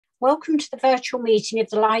Welcome to the virtual meeting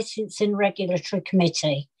of the Licensing Regulatory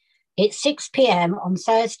Committee. It's 6 p.m. on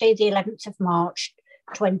Thursday, the 11th of March,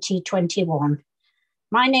 2021.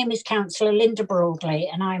 My name is Councillor Linda Broadley,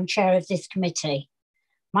 and I am chair of this committee.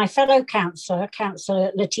 My fellow councillor,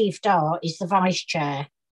 Councillor Latif Dar, is the vice chair.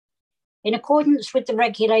 In accordance with the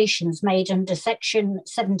regulations made under Section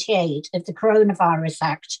 78 of the Coronavirus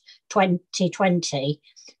Act 2020,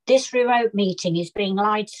 this remote meeting is being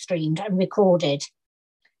live streamed and recorded.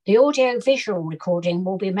 The audio-visual recording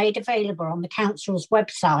will be made available on the Council's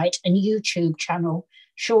website and YouTube channel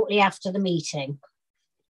shortly after the meeting.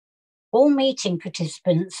 All meeting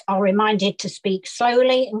participants are reminded to speak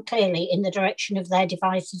slowly and clearly in the direction of their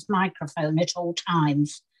device's microphone at all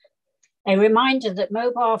times. A reminder that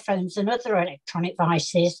mobile phones and other electronic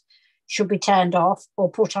devices should be turned off or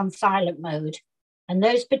put on silent mode, and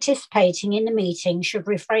those participating in the meeting should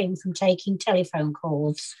refrain from taking telephone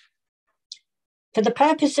calls. For the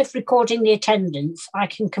purpose of recording the attendance, I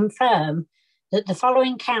can confirm that the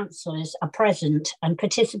following councillors are present and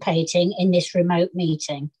participating in this remote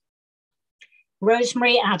meeting.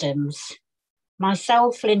 Rosemary Adams,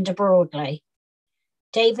 myself, Linda Broadley,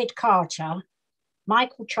 David Carter,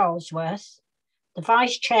 Michael Charlesworth, the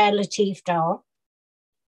Vice Chair, Latif Dar,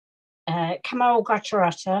 Kamal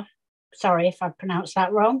Gattarata, sorry if I pronounced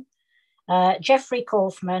that wrong, Jeffrey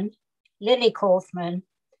Kaufman, Lily Kaufman,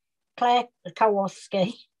 Claire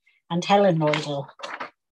Kowalski, and Helen Lloydell.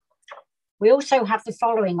 We also have the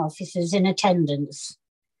following officers in attendance: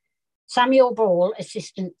 Samuel Ball,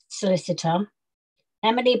 Assistant Solicitor,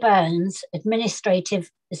 Emily Burns,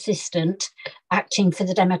 Administrative Assistant, acting for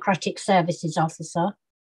the Democratic Services Officer,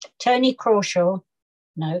 Tony Crawthorne,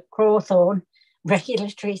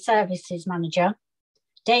 Regulatory Services Manager,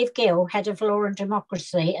 Dave Gill, Head of Law and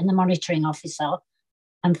Democracy and the Monitoring Officer,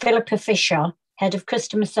 and Philippa Fisher, Head of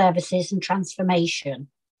Customer Services and Transformation.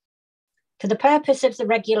 For the purpose of the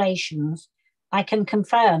regulations, I can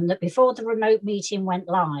confirm that before the remote meeting went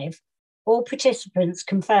live, all participants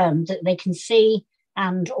confirmed that they can see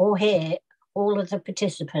and or hear all of the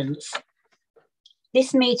participants.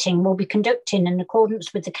 This meeting will be conducted in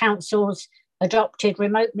accordance with the Council's adopted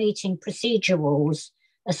remote meeting procedure rules,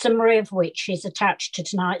 a summary of which is attached to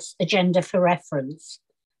tonight's agenda for reference.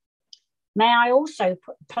 May I also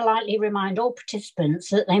politely remind all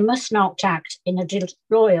participants that they must not act in a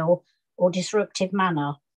disloyal or disruptive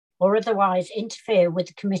manner or otherwise interfere with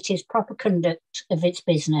the committee's proper conduct of its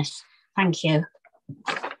business. Thank you.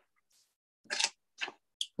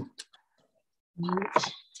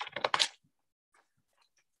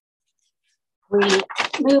 We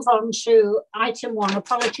move on to item 1,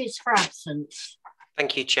 apologies for absence.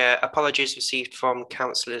 Thank you, Chair. Apologies received from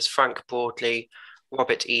Councillors Frank Broadley,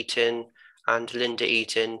 Robert Eaton and Linda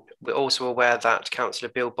Eaton. We're also aware that Councillor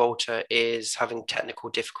Bill Bolter is having technical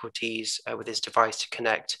difficulties with his device to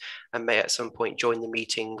connect and may at some point join the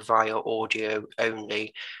meeting via audio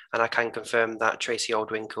only. And I can confirm that Tracy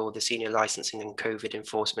Oldwinkle, the Senior Licensing and COVID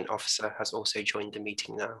Enforcement Officer, has also joined the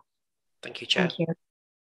meeting now. Thank you, Chair. Thank you.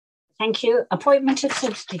 Thank you. Appointment of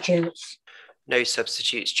substitutes. No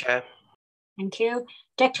substitutes, Chair. Thank you.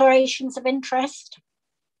 Declarations of interest.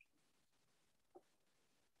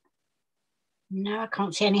 No, I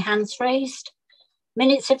can't see any hands raised.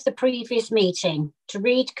 Minutes of the previous meeting. To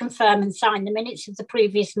read, confirm and sign the minutes of the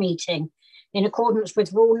previous meeting in accordance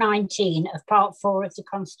with Rule 19 of Part 4 of the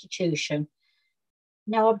Constitution.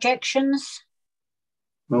 No objections?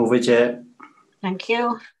 Move it, Chair. Thank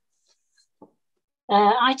you.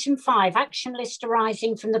 Item 5, action list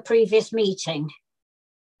arising from the previous meeting.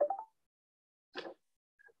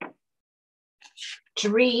 To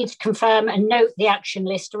read, confirm and note the action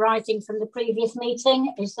list arising from the previous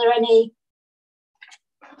meeting. Is there any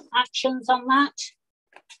actions on that?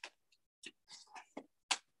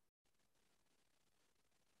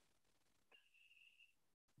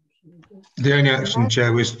 The only action,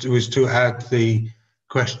 Chair, was to add the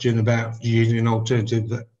question about using an alternative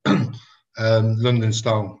London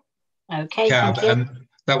style Okay, cab, thank you. and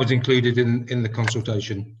that was included in the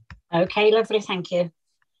consultation. Okay, lovely, thank you.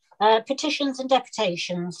 Petitions and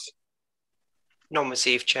deputations. None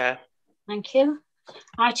received, Chair. Thank you.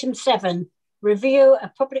 Item 7, review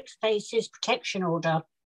of Public Spaces Protection Order,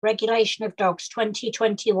 Regulation of Dogs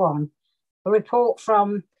 2021. A report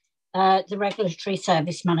from the Regulatory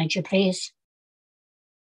Service Manager, please.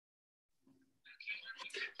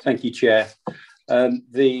 Thank you, Chair.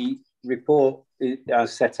 The report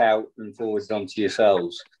as set out and forwarded on to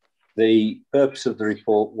yourselves. The purpose of the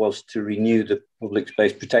report was to renew the Public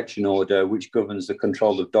Space Protection Order, which governs the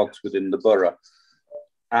control of dogs within the borough.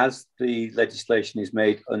 As the legislation is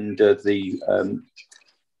made under the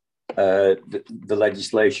the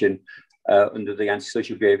legislation under the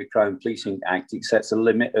Antisocial Behaviour Crime Policing Act, it sets a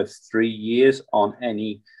limit of 3 years on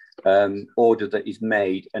any order that is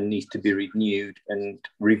made and needs to be renewed and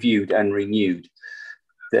reviewed and renewed.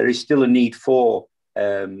 There is still a need for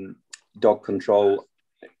dog control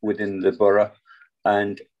within the borough,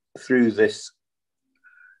 and through this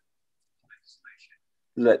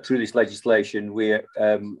legislation,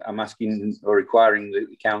 I'm asking or requiring that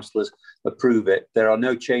the councillors approve it. There are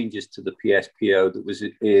no changes to the PSPO that was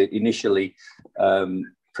initially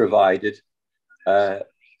provided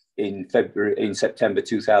in September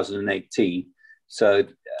 2018. So,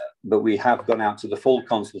 but we have gone out to the full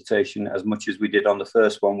consultation as much as we did on the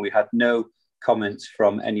first one. We had no comments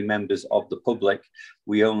from any members of the public.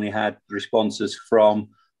 We only had responses from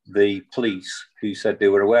the police, who said they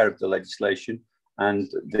were aware of the legislation.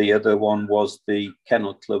 And the other one was the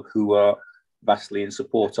Kennel Club, who are vastly in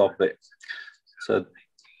support of it. So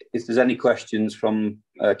if there's any questions from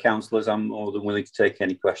councillors, I'm more than willing to take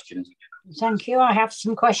any questions. Thank you. I have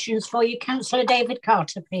some questions for you. Councillor David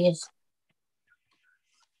Carter, please.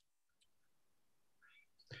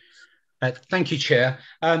 Thank you, Chair.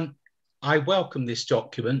 I welcome this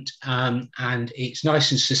document, and it's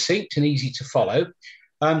nice and succinct and easy to follow.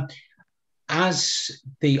 As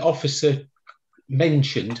the officer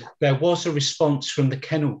mentioned, there was a response from the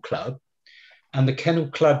Kennel Club, and the Kennel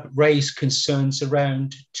Club raised concerns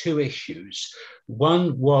around two issues.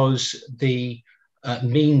 One was the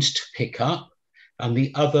means to pick up, and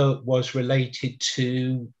the other was related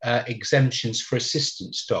to exemptions for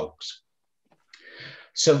assistance dogs.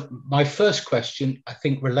 So my first question, I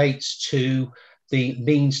think, relates to the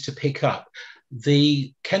means to pick up.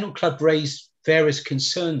 The Kennel Club raised various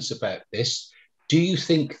concerns about this. Do you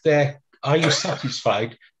think are you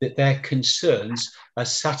satisfied that their concerns are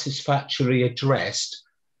satisfactorily addressed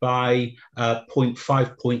by point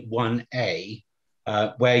 5.1a,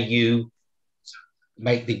 where you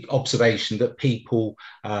make the observation that people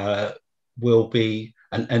will be,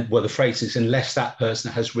 well, the phrase is, unless that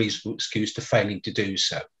person has reasonable excuse to failing to do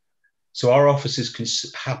so. So our office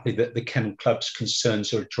is happy that the Kennel Club's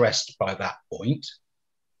concerns are addressed by that point.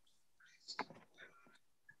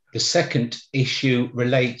 The second issue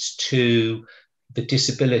relates to the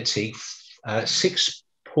disability, 6.b.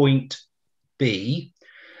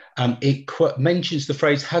 It mentions the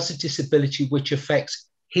phrase, has a disability which affects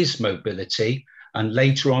his mobility, and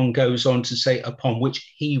later on goes on to say upon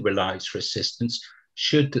which he relies for assistance.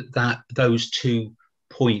 Should those 2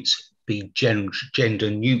 points be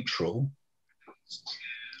gender neutral?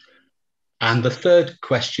 And the third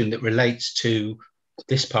question that relates to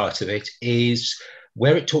this part of it is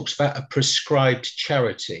where it talks about a prescribed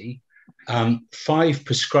charity. 5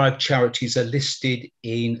 prescribed charities are listed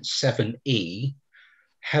in 7E.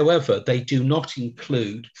 However, they do not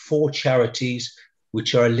include 4 charities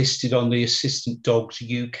which are listed on the Assistant Dogs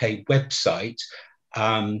UK website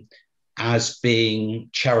as being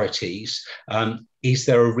charities. Is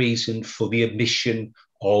there a reason for the omission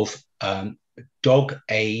of Dog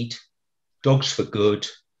Aid, Dogs for Good,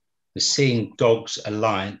 the Seeing Dogs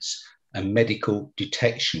Alliance, and Medical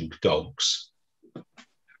Detection Dogs?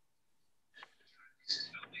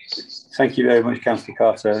 Thank you very much, Councillor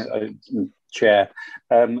Carter, Chair.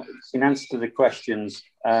 In answer to the questions,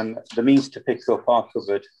 the means to pick up are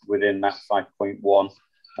covered within that 5.1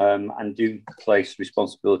 and do place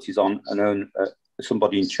responsibilities on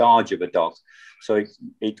somebody in charge of a dog. So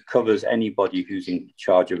it covers anybody who's in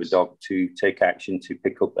charge of a dog to take action to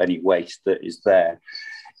pick up any waste that is there.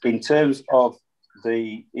 In terms of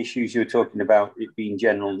the issues you're talking about, it being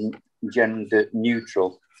gender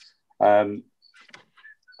neutral,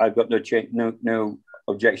 I've got no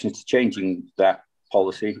objections to changing that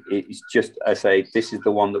policy. It's just, I say, this is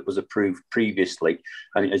the one that was approved previously,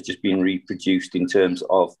 and it has just been reproduced in terms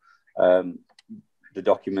of the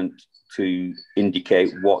document to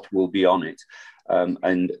indicate what will be on it,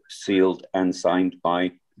 and sealed and signed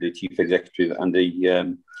by the Chief Executive and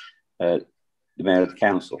the Mayor of the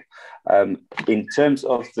Council. In terms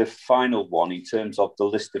of the final one, in terms of the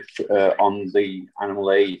list of, on the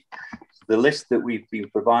animal aid, the list that we've been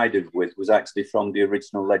provided with was actually from the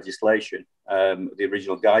original legislation, the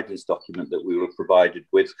original guidance document that we were provided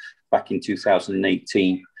with back in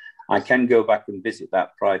 2018. I can go back and visit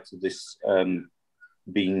that prior to this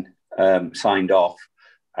being signed off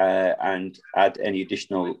and add any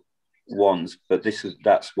additional ones, but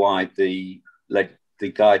that's why the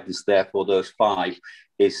guidance there for those 5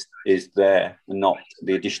 is there, and not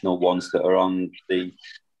the additional ones that are on the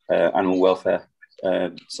animal welfare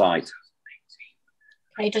side.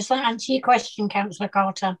 Okay, does that answer your question, Councillor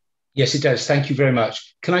Carter? Yes, it does. Thank you very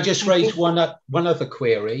much. Can I just raise one other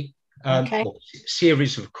query? or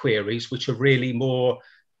series of queries, which are really more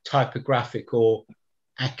typographic or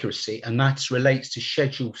accuracy, and that relates to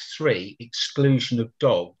Schedule 3, exclusion of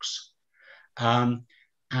dogs.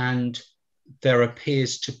 And there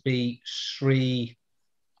appears to be 3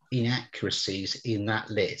 inaccuracies in that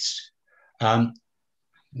list.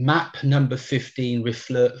 Map number 15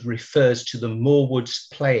 refers to the Morewoods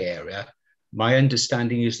play area. My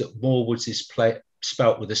understanding is that Morewoods is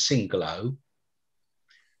spelt with a single O.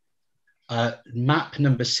 Map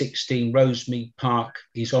number 16, Rosemead Park,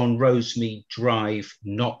 is on Rosemead Drive,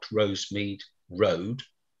 not Rosemead Road.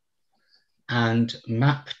 And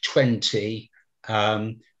map 20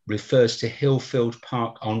 refers to Hillfield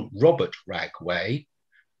Park on Robert Ragg Way,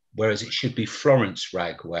 whereas it should be Florence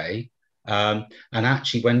Ragg Way. And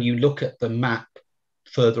actually, when you look at the map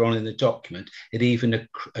further on in the document, it even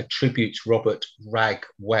attributes Robert Ragg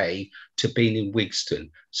Way to being in Wigston.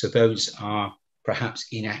 So those are perhaps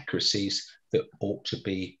inaccuracies that ought to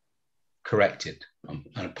be corrected. And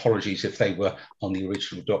apologies if they were on the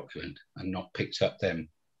original document and not picked up then.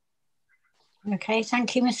 Okay,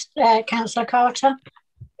 thank you, Councillor Carter.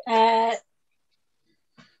 Mr.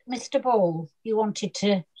 Ball, you wanted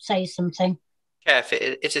to say something? Yeah, if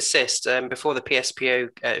it assists, before the PSPO,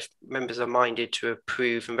 if members are minded to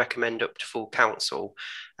approve and recommend up to full council,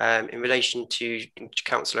 in relation to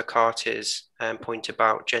Councillor Carter's point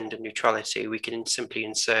about gender neutrality, we can simply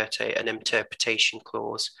insert an interpretation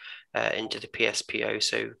clause into the PSPO,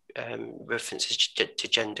 so references to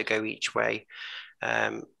gender go each way,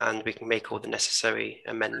 and we can make all the necessary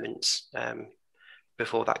amendments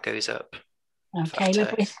before that goes up. Okay,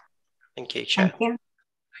 lovely. Thank you, Chair. Thank you.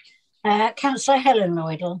 Councillor Helen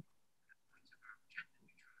Lloydell.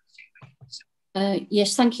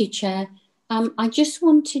 Yes, thank you, Chair. I just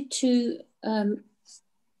wanted to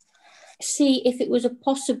see if it was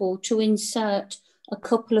possible to insert a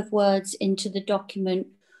couple of words into the document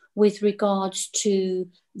with regards to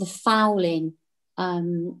the fouling,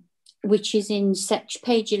 which is in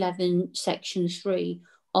page 11, section 3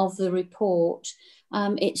 of the report.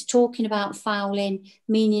 It's talking about fouling,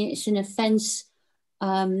 meaning it's an offence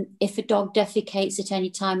if a dog defecates at any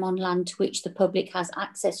time on land to which the public has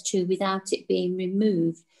access to without it being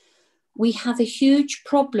removed. We have a huge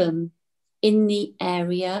problem in the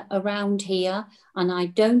area around here, and I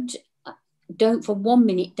don't for 1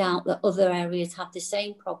 minute doubt that other areas have the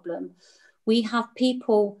same problem. We have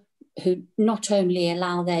people who not only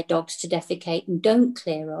allow their dogs to defecate and don't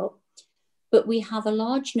clear up, but we have a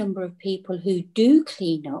large number of people who do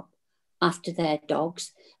clean up after their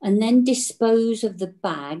dogs and then dispose of the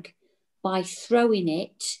bag by throwing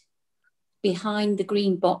it behind the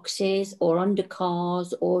green boxes or under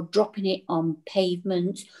cars or dropping it on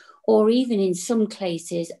pavements, or even in some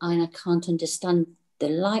cases, and I can't understand the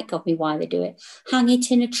like of me why they do it, hang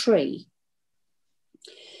it in a tree.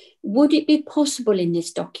 Would it be possible in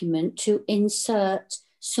this document to insert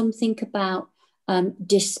something about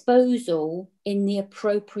disposal in the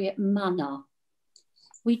appropriate manner?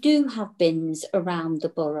 We do have bins around the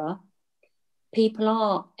borough. People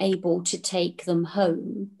are able to take them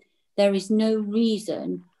home. There is no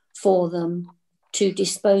reason for them to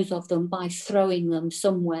dispose of them by throwing them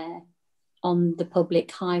somewhere on the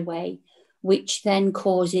public highway, which then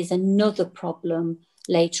causes another problem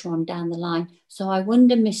later on down the line. So I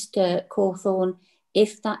wonder, Mr. Cawthorne,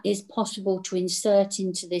 if that is possible to insert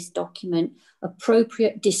into this document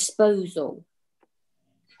appropriate disposal.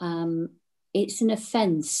 It's an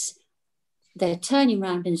offence. They're turning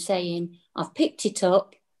around and saying, I've picked it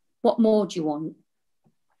up, what more do you want?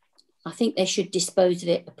 I think they should dispose of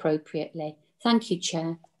it appropriately. Thank you,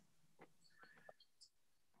 Chair.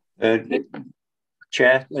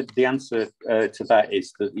 Chair, the answer to that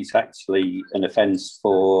is that it's actually an offence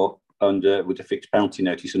with a fixed penalty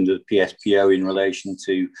notice under the PSPO in relation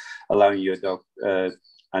to allowing your dog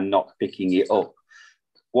and not picking it up.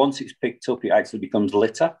 Once it's picked up, it actually becomes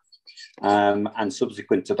litter. And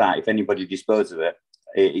subsequent to that, if anybody disposes of it,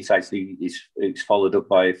 it's followed up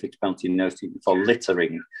by a fixed penalty notice for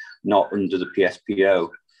littering, not under the PSPO.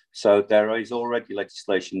 So there is already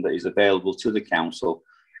legislation that is available to the council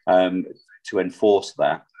to enforce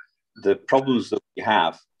that. The problems that we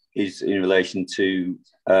have is in relation to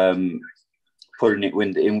putting it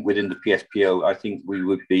within the PSPO. I think we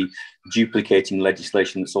would be duplicating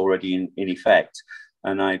legislation that's already in effect.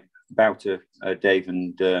 And I bow to Dave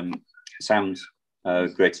and Sam's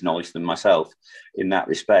greater knowledge than myself in that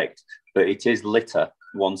respect. But it is litter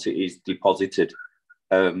once it is deposited,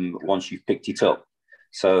 once you've picked it up.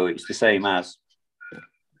 So it's the same as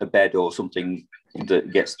a bed or something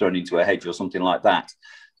that gets thrown into a hedge or something like that.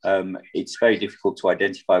 it's very difficult to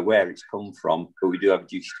identify where it's come from, but we do have a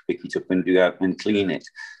duty to pick it up and clean it.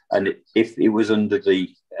 And if it was under the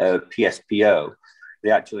PSPO,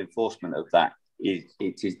 the actual enforcement of that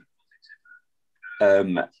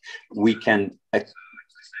we can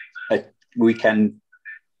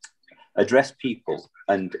address people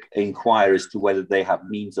and inquire as to whether they have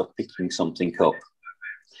means of picking something up.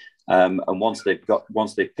 And once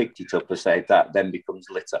they've picked it up, that then becomes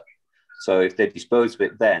litter. So if they dispose of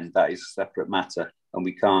it, then that is a separate matter, and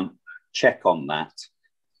we can't check on that.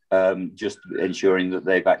 Just ensuring that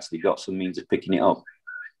they've actually got some means of picking it up.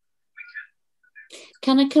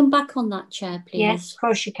 Can I come back on that, Chair, please? Yes, of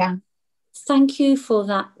course you can. Thank you for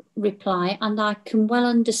that reply, and I can well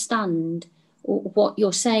understand what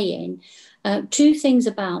you're saying. Two things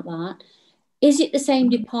about that. Is it the same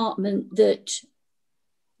department that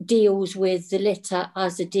deals with the litter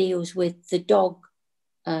as it deals with the dog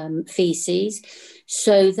feces?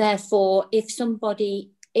 So therefore,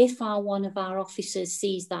 if one of our officers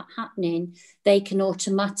sees that happening, they can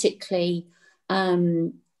automatically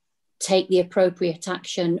take the appropriate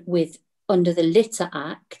action under the Litter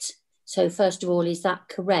Act. So first of all, is that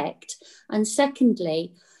correct? And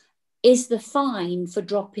secondly, is the fine for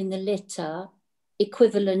dropping the litter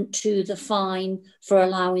equivalent to the fine for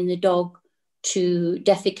allowing the dog to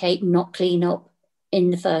defecate and not clean up in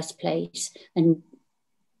the first place? And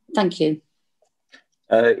thank you.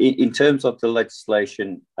 In terms of the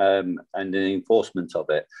legislation and the enforcement of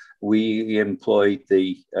it, we employed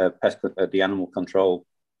the animal control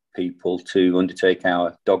people to undertake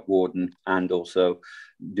our dog warden and also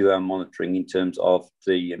do our monitoring in terms of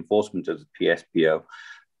the enforcement of the PSPO.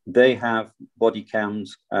 They have body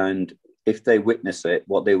cams, and if they witness it,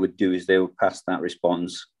 what they would do is they would pass that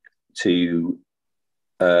response to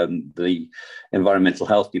the Environmental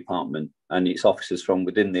Health Department, and it's officers from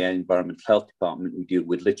within the Environmental Health Department who deal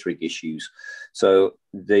with littering issues. So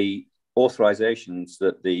the authorisations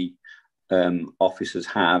that the officers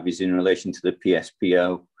have is in relation to the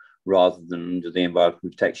PSPO rather than under the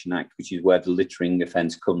Environmental Protection Act, which is where the littering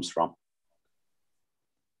offence comes from.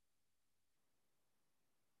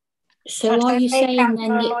 So are you saying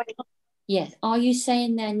then, are you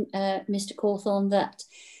saying then, Mr. Cawthorne, that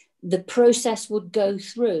the process would go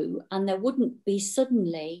through and there wouldn't be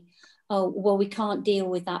suddenly, oh, well, we can't deal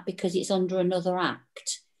with that because it's under another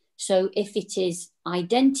act? So if it is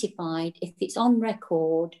identified, if it's on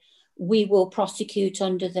record, we will prosecute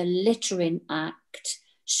under the Littering Act,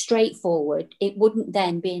 straightforward. It wouldn't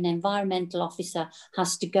then be an environmental officer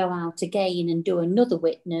has to go out again and do another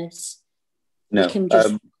witness. No, we can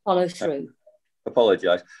just follow through.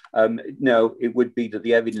 Apologise. No, it would be that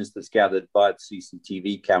the evidence that's gathered by the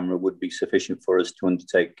CCTV camera would be sufficient for us to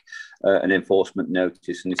undertake an enforcement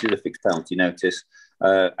notice, and this is a fixed penalty notice,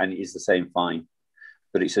 and it is the same fine,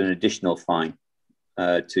 but it's an additional fine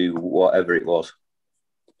to whatever it was.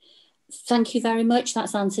 Thank you very much.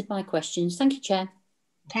 That's answered my questions. Thank you, Chair.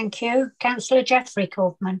 Thank you. Councillor Geoffrey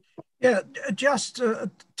Kaufman. Yeah, just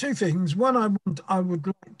two things. One, I would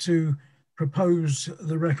like to propose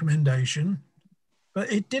the recommendation, but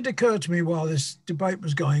it did occur to me while this debate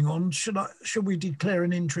was going on, should we declare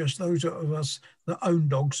an interest, those of us that own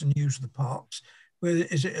dogs and use the parks,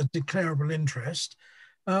 is it a declarable interest?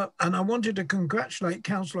 And I wanted to congratulate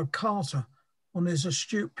Councillor Carter on his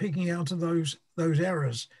astute picking out of those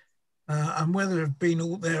errors and whether they've been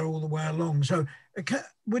all the way along. So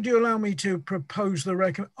would you allow me to propose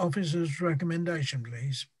the officer's recommendation,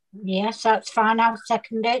 please? Yes, that's fine. I'll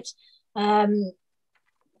second it.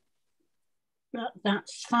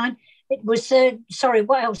 That's fine. It was, sorry,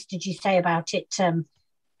 what else did you say about it,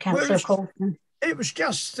 Councillor Kaufman? It was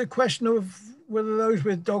just the question of whether those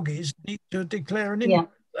with doggies need to declare an interest.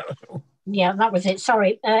 Yeah, that was it.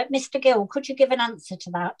 Sorry. Mr. Gill, could you give an answer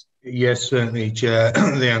to that? Yes, certainly, Chair.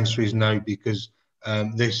 The answer is no, because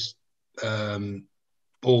this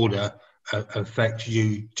order affects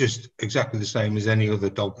you just exactly the same as any other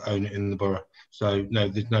dog owner in the borough. So, no,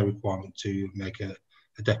 there's no requirement to make a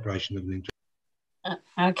declaration of an interest.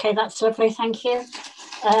 Okay, that's lovely. Thank you.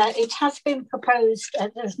 It has been proposed,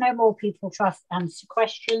 there's no more people to ask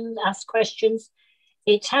questions.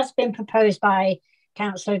 It has been proposed by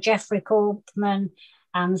Councillor Geoffrey Kaufman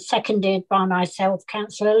and seconded by myself,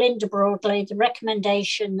 Councillor Linda Broadley, the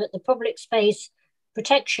recommendation that the Public Space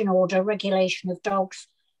Protection Order Regulation of Dogs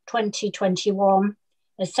 2021,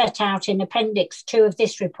 as set out in Appendix 2 of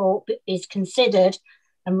this report, is considered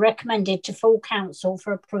and recommended to full council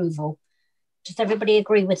for approval. Does everybody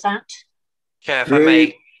agree with that? Chair, if I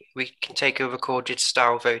may, we can take a recorded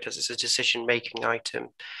style vote as it's a decision-making item.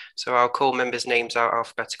 So I'll call members' names out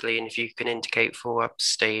alphabetically, and if you can indicate for,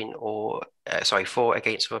 abstain, or for,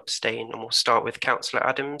 against, or abstain, and we'll start with Councillor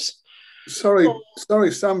Adams.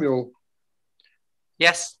 Sorry, Samuel.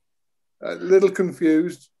 Yes. A little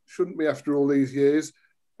confused. Shouldn't be after all these years.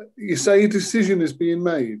 You say a decision is being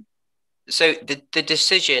made. So the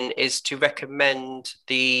decision is to recommend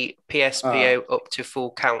the PSPO up to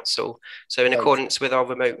full council. So in accordance with our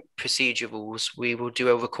remote procedure rules, we will do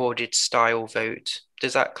a recorded style vote.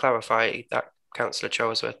 Does that clarify that, Councillor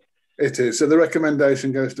Charlesworth? It is. So the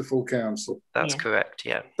recommendation goes to full council. That's correct,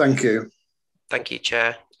 yeah. Thank you. Thank you,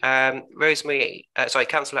 Chair.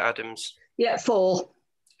 Councillor Adams. Yeah, 4.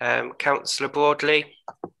 Councillor Broadley.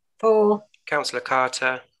 4. Councillor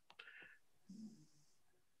Carter.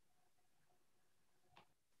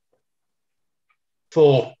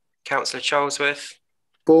 4. Councillor Charlesworth.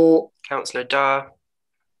 4. Councillor Dar.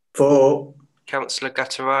 4. Councillor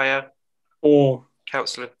Gattaraya. 4.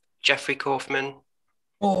 Councillor Jeffrey Kaufman.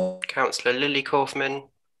 4. Councillor Lily Kaufman.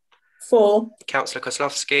 4. Councillor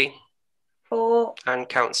Kozlowski. 4. And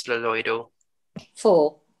Councillor Lloydall.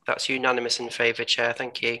 4. That's unanimous in favour, Chair.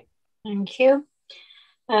 Thank you. Thank you.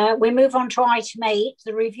 We move on to item 8,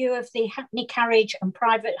 the review of the Hackney Carriage and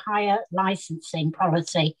Private Hire Licensing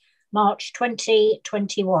Policy, March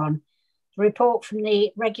 2021. The report from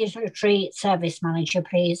the Regulatory Service Manager,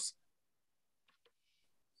 please.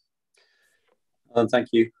 Thank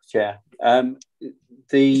you, Chair. Sorry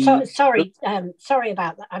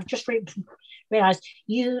about that. I've just realised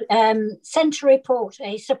you sent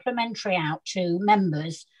a supplementary out to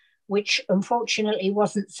members, which unfortunately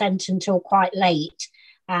wasn't sent until quite late,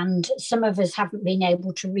 and some of us haven't been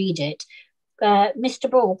able to read it. Mr.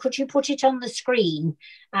 Ball, could you put it on the screen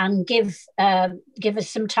and give us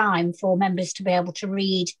some time for members to be able to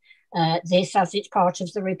read this as it's part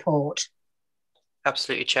of the report?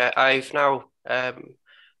 Absolutely, Chair. I've now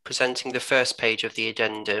presenting the first page of the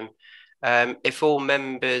addendum. If all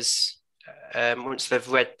members, once they've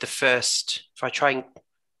read the first,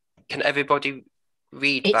 can everybody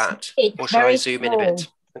read that? Or shall I zoom in a bit?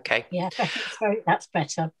 Okay. Yeah, that's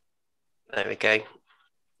better. There we go.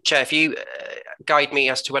 Chair, if you guide me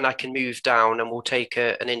as to when I can move down, and we'll take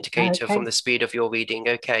an indicator from the speed of your reading,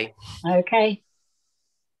 okay? Okay.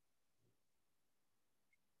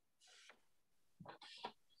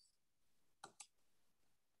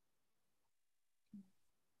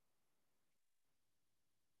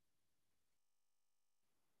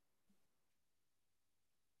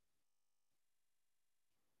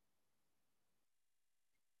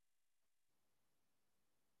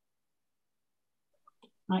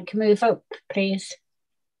 I can move up, please.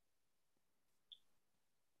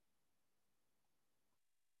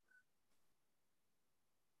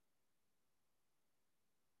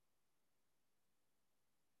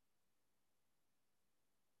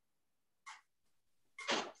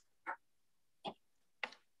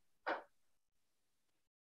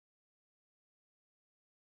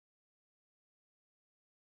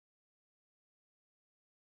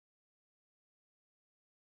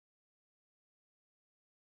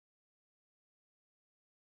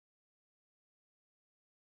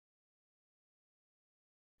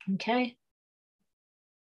 Okay.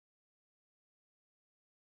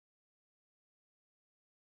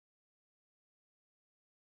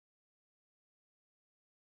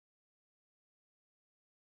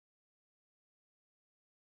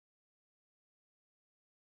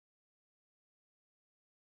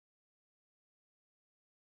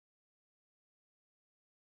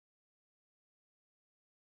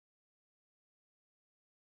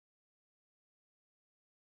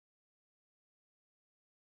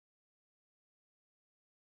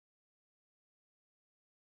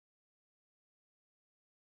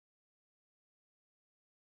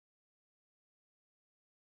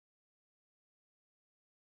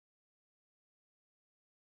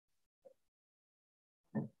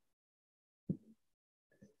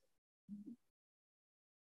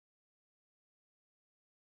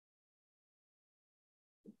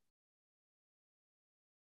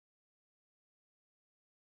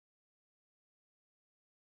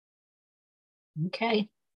 Okay.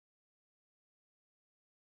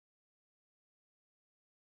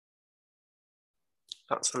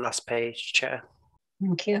 That's the last page, Chair.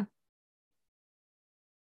 Thank you.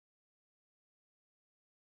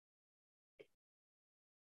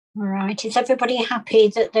 All right. Is everybody happy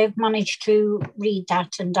that they've managed to read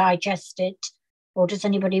that and digest it? Or does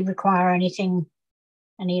anybody require anything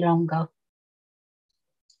any longer?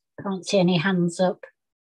 Can't see any hands up.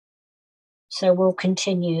 So we'll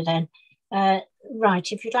continue then. Right,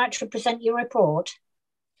 if you'd like to present your report.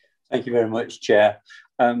 Thank you very much, Chair.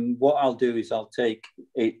 What I'll do is I'll take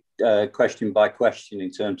it question by question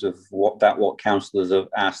in terms of what councillors have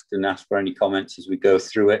asked, and ask for any comments as we go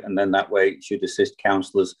through it, and then that way it should assist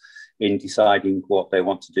councillors in deciding what they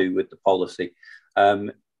want to do with the policy.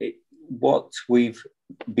 What we've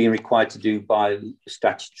been required to do by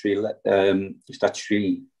statutory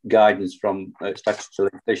guidance from statutory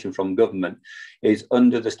legislation from government is,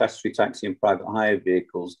 under the statutory taxi and private hire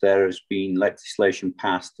vehicles, there has been legislation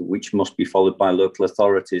passed which must be followed by local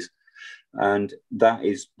authorities, and that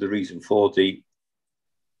is the reason for the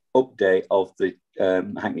update of the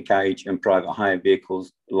Hackney carriage and private hire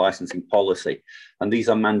vehicles licensing policy. And these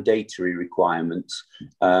are mandatory requirements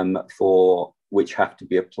for which have to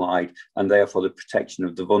be applied, and they are for the protection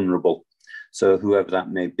of the vulnerable, so whoever that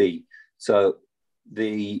may be. So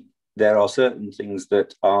there are certain things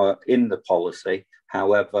that are in the policy.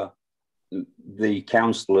 However, the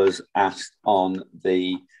councillors asked on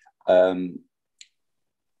the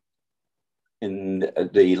in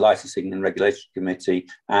the Licensing and Regulatory Committee,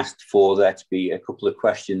 asked for there to be a couple of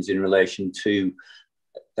questions in relation to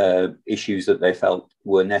issues that they felt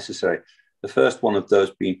were necessary. The first one of those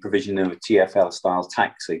being provision of a TfL-style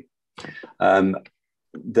taxi.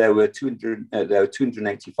 There were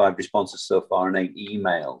 285 responses so far and 8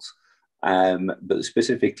 emails, but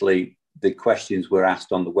specifically the questions were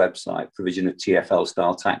asked on the website. Provision of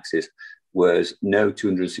TfL-style taxis was no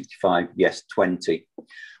 265, yes 20.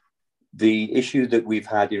 The issue that we've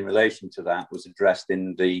had in relation to that was addressed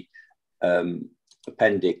in the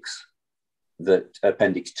Appendix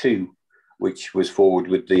 2, which was forwarded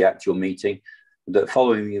with the actual meeting, that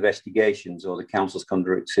following the investigations, or the council's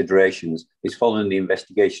considerations, is following the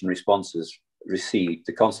investigation responses received,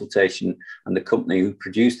 the consultation and the company who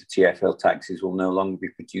produced the TfL taxis will no longer be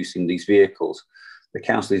producing these vehicles. The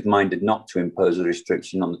council is minded not to impose a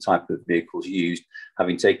restriction on the type of vehicles used,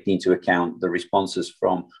 having taken into account the responses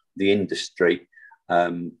from the industry,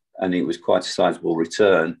 and it was quite a sizable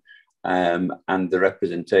return, and the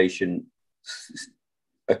representation.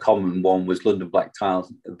 A common one was London black tile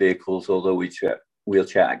vehicles, although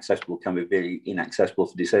wheelchair accessible, can be very inaccessible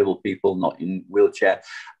for disabled people, not in wheelchair,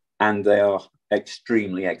 and they are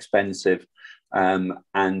extremely expensive.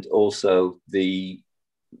 And also the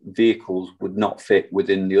vehicles would not fit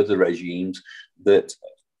within the other regimes that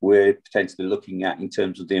we're potentially looking at in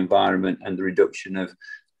terms of the environment and the reduction of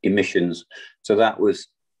emissions. So that was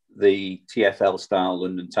the TfL style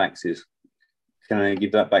London taxis. Can I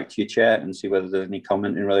give that back to you, Chair, and see whether there's any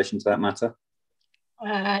comment in relation to that matter?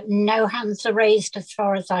 No hands are raised as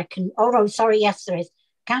far as I can. Oh, no, sorry, yes, there is.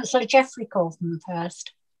 Councillor Geoffrey Corfman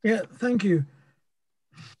first. Yeah, thank you.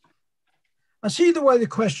 I see the way the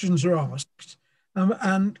questions are asked,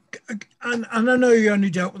 and I know you only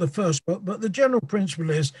dealt with the first, but the general principle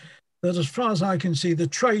is that, as far as I can see, the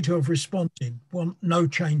trade who have responded want no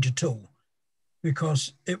change at all,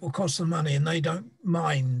 because it will cost them money, and they don't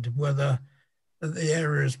mind whether the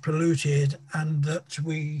area is polluted and that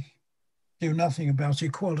we do nothing about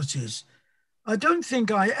equalities. I don't think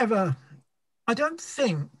I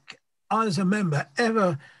as a member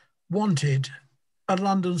ever wanted a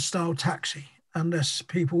London style taxi unless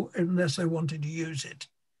they wanted to use it.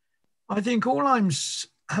 I think all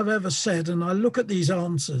have ever said, and I look at these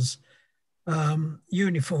answers,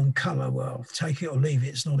 uniform colour, well, take it or leave it,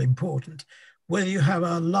 it's not important. Whether you have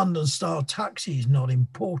a London style taxi is not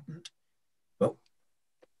important.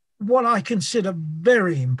 What I consider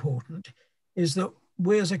very important is that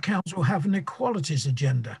we as a council have an equalities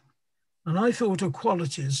agenda. And I thought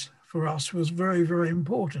equalities for us was very, very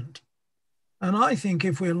important. And I think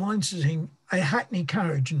if we're licensing a Hackney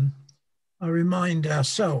carriage, and I remind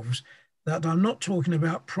ourselves that I'm not talking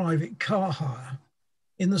about private car hire,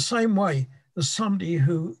 in the same way as somebody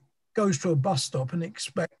who goes to a bus stop and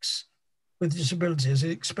expects, with disabilities, it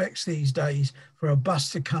expects these days for a bus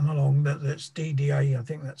to come along that's DDA, I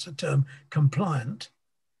think that's a term, compliant.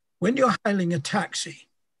 When you're hailing a taxi,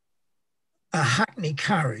 a Hackney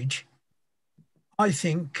carriage, I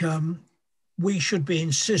think we should be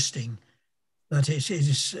insisting that it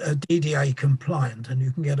is DDA compliant and you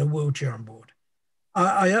can get a wheelchair on board.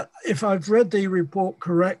 If I've read the report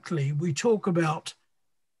correctly, we talk about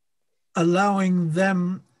allowing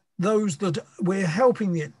them, those that we're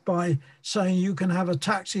helping it by saying you can have a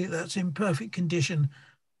taxi that's in perfect condition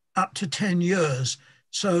up to 10 years.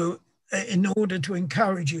 So in order to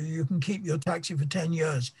encourage you, you can keep your taxi for 10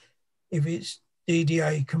 years if it's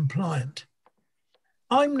DDA compliant.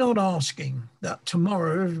 I'm not asking that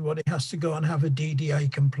tomorrow everybody has to go and have a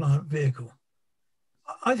DDA compliant vehicle.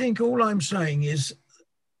 I think all I'm saying is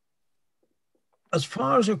as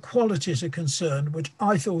far as equalities are concerned, which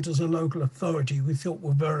I thought as a local authority, we thought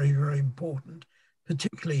were very, very important,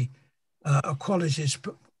 particularly equalities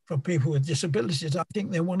for people with disabilities. I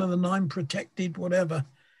think they're one of the 9 protected whatever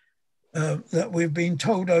that we've been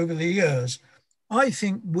told over the years. I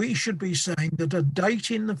think we should be saying that a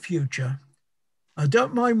date in the future, I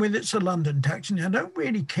don't mind whether it's a London taxi, I don't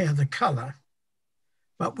really care the colour,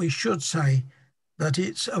 but we should say that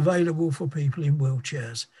it's available for people in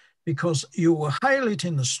wheelchairs, because you will hail it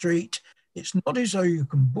in the street. It's not as though you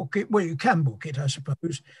can book it. Well, you can book it, I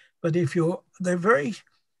suppose, but if the very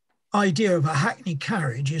idea of a hackney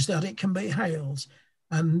carriage is that it can be hailed,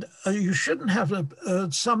 and you shouldn't have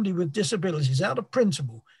somebody with disabilities out of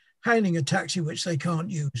principle hailing a taxi which they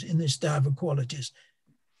can't use in this day of equalities.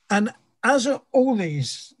 And as all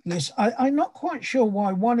these lists, I'm not quite sure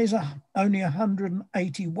why one is only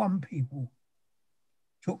 181 people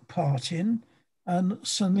took part in, and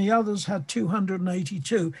some of the others had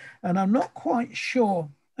 282. And I'm not quite sure,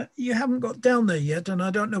 you haven't got down there yet, and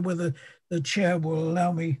I don't know whether the chair will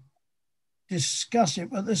allow me to discuss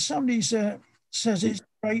it, but there's somebody says it's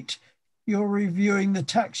great you're reviewing the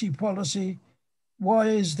taxi policy. Why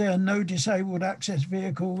is there no disabled access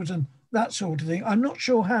vehicles and that sort of thing? I'm not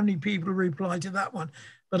sure how many people replied to that one,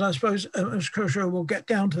 but I suppose Ms. Croshaw will get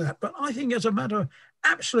down to that. But I think as a matter of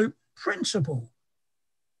absolute principle,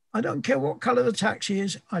 I don't care what colour the taxi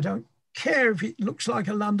is. I don't care if it looks like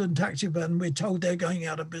a London taxi van. We're told they're going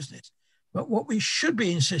out of business. But what we should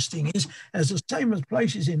be insisting is, as the same as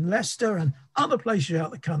places in Leicester and other places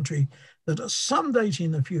out the country, that at some date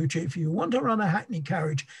in the future, if you want to run a hackney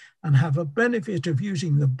carriage and have a benefit of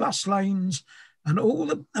using the bus lanes and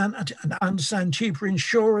and I understand cheaper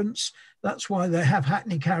insurance, that's why they have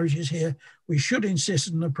hackney carriages here, we should insist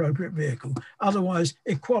on an appropriate vehicle. Otherwise,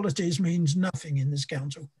 equalities means nothing in this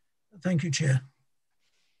council. Thank you, Chair.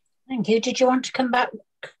 Thank you. Did you want to come back,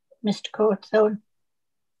 Mr. Cawthorne?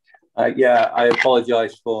 Yeah, I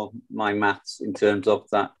apologise for my maths in terms of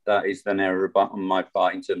that. That is an error on my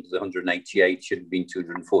part in terms of the 188, should have been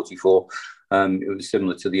 244. It was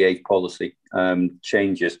similar to the age policy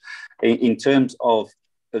changes. In terms of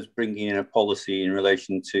us bringing in a policy in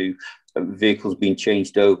relation to vehicles being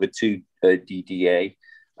changed over to DDA,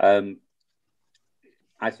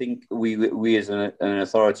 I think we as an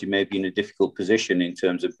authority may be in a difficult position in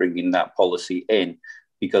terms of bringing that policy in,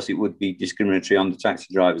 because it would be discriminatory on the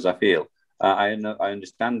taxi drivers, I feel. I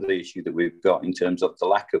understand the issue that we've got in terms of the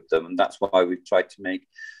lack of them, and that's why we've tried to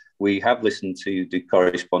we have listened to the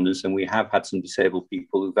correspondence, and we have had some disabled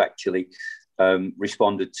people who've actually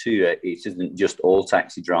responded to it. It isn't just all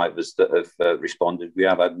taxi drivers that have responded. We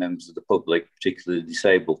have had members of the public, particularly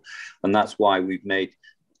disabled, and that's why we've made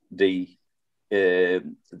the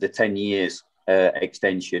 10 years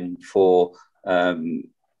extension for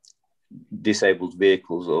disabled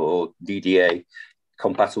vehicles or DDA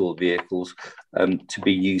compatible vehicles to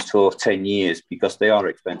be used for 10 years, because they are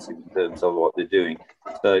expensive in terms of what they're doing.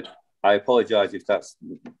 So I apologise if that's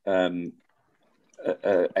a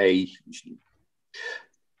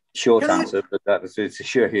short answer, but that's a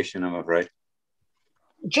short issue, I'm afraid.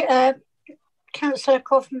 Councillor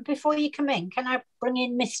Cawthorne, before you come in, can I bring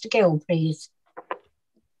in Mr. Gill, please?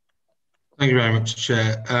 Thank you very much,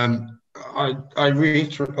 Chair. I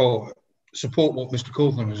reiterate or support what Mr.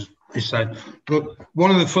 Cawthorne has said. But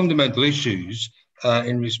one of the fundamental issues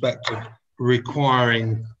in respect of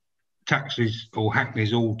requiring taxis or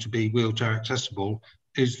hackneys all to be wheelchair accessible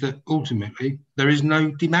is that ultimately there is no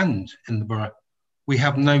demand in the borough. We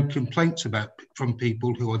have no complaints from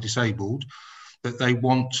people who are disabled that they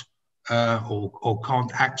want or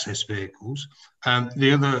can't access vehicles.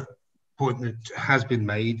 The other point that has been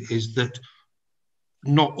made is that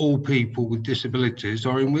not all people with disabilities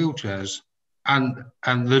are in wheelchairs, and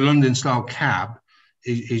the London style cab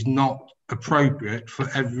is not appropriate for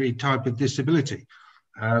every type of disability.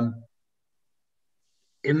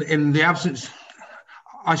 In the absence,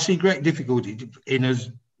 I see great difficulty in us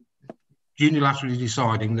unilaterally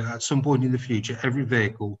deciding that at some point in the future, every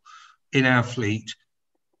vehicle in our fleet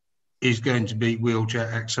is going to be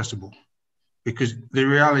wheelchair accessible, because the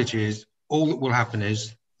reality is all that will happen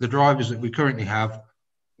is the drivers that we currently have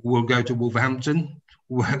will go to Wolverhampton,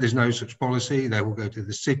 where there's no such policy. They will go to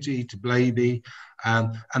the city, to Blaby,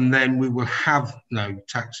 and then we will have no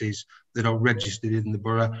taxis that are registered in the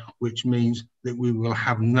borough, which means that we will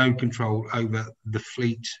have no control over the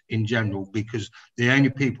fleet in general, because the only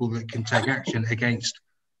people that can take action against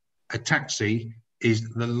a taxi is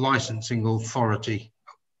the licensing authority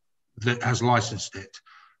that has licensed it.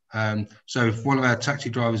 So if one of our taxi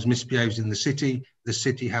drivers misbehaves in the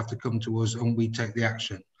city have to come to us and we take the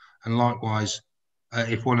action. And likewise,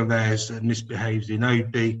 If one of theirs misbehaves in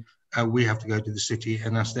Oadby, we have to go to the city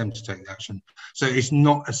and ask them to take the action. So it's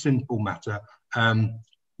not a simple matter.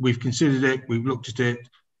 We've considered it, we've looked at it.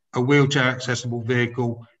 A wheelchair accessible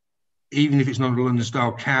vehicle, even if it's not a London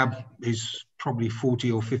style cab, is probably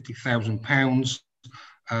 40 or 50,000 pounds,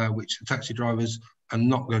 which the taxi drivers are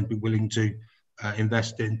not going to be willing to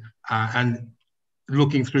invest in. And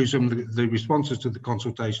looking through some of the responses to the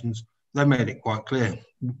consultations, they made it quite clear.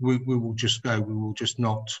 We will just go, we will just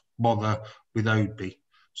not bother with Oadby.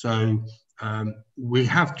 So we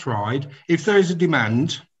have tried. If there is a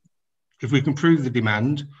demand, if we can prove the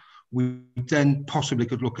demand, we then possibly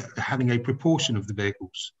could look at having a proportion of the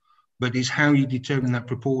vehicles. But it's how you determine that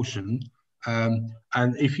proportion. And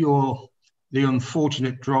if you're the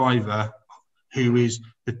unfortunate driver who is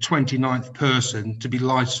the 29th person to be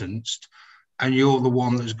licensed, and you're the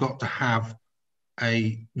one that's got to have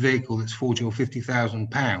a vehicle that's 40 or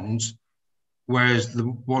 50,000 pounds, whereas the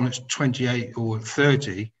one that's 28 or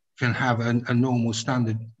 30 can have a normal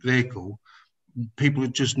standard vehicle, people are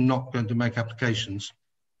just not going to make applications.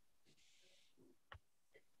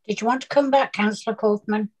 Did you want to come back, Councillor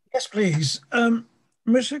Kaufman? Yes, please.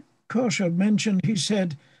 Mr. Korsha mentioned, he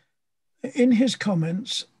said in his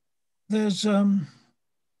comments, there's a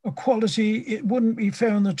quality, it wouldn't be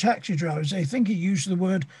fair on the taxi drivers. I think he used the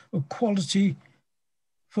word equality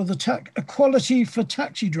for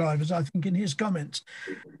taxi drivers, I think, in his comments,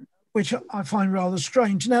 which I find rather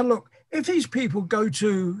strange. Now, look, if these people go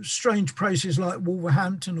to strange places like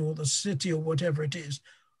Wolverhampton or the city or whatever it is,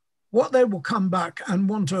 what they will come back and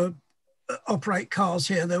want to operate cars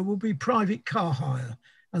here, there will be private car hire,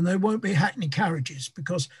 and there won't be hackney carriages,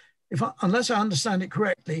 because unless I understand it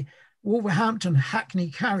correctly, Wolverhampton hackney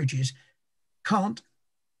carriages can't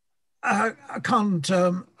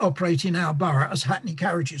operate in our borough as hackney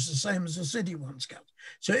carriages, the same as the city ones can.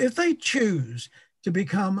 So if they choose to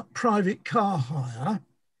become private car hire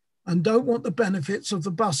and don't want the benefits of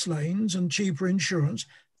the bus lanes and cheaper insurance,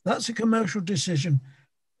 that's a commercial decision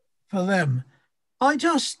for them. I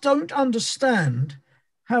just don't understand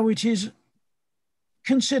how it is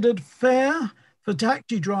considered fair for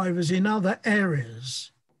taxi drivers in other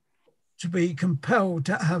areas to be compelled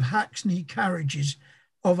to have hackney carriages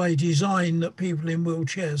of a design that people in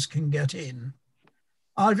wheelchairs can get in.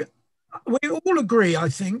 We all agree, I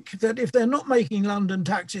think, that if they're not making London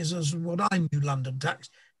taxis as what I knew London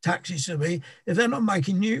taxis to be, if they're not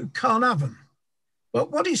making, you can't have them.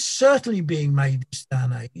 But what is certainly being made this day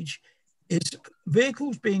and age is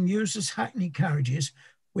vehicles being used as hackney carriages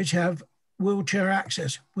which have wheelchair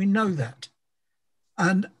access. We know that.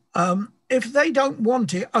 And if they don't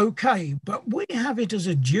want it, okay, but we have it as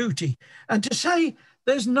a duty. And to say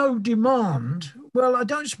there's no demand, well, I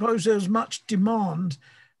don't suppose there's much demand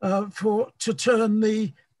to turn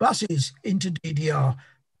the buses into DDR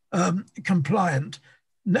compliant.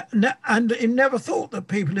 And it never thought that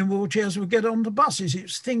people in wheelchairs would get on the buses.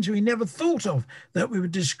 It's things we never thought of, that we were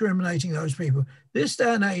discriminating those people. This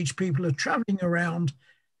day and age, people are travelling around,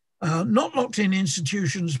 not locked in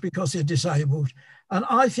institutions because they're disabled. And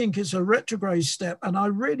I think it's a retrograde step. And I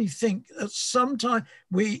really think that sometime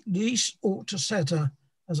we at least ought to set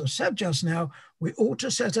as I said just now, we ought to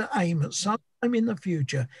set an aim at some time in the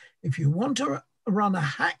future. If you want to run a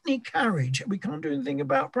hackney carriage, we can't do anything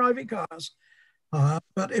about private cars.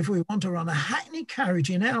 But if we want to run a hackney carriage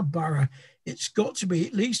in our borough, it's got to be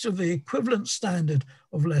at least of the equivalent standard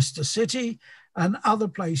of Leicester City and other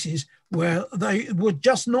places where they would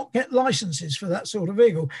just not get licenses for that sort of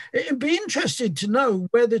vehicle. It'd be interested to know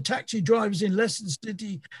where the taxi drivers in Leicester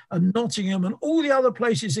City and Nottingham and all the other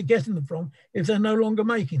places are getting them from if they're no longer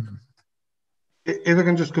making them. If I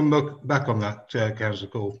can just come back on that,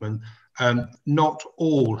 Councillor Kaufman, not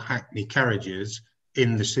all hackney carriages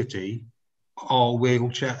in the city are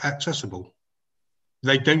wheelchair accessible.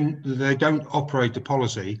 They don't operate a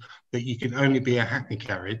policy that you can only be a hackney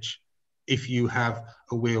carriage if you have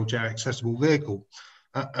a wheelchair accessible vehicle.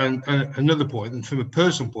 And another point, and from a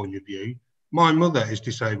personal point of view, my mother is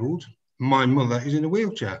disabled. My mother is in a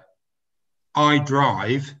wheelchair. I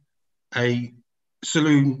drive a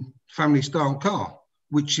saloon family style car,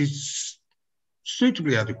 which is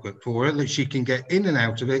suitably adequate for her, that she can get in and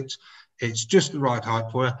out of it. It's just the right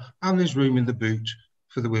height for her, and there's room in the boot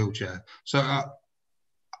for the wheelchair. So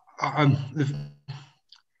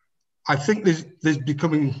I think there's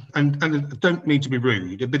becoming, and I don't mean to be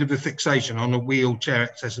rude, a bit of a fixation on a wheelchair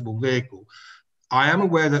accessible vehicle. I am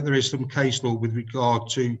aware that there is some case law with regard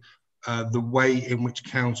to the way in which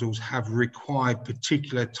councils have required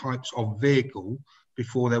particular types of vehicle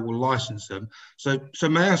before they will license them. So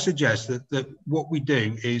may I suggest that what we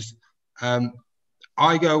do is,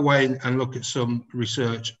 I go away and look at some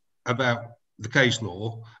research about the case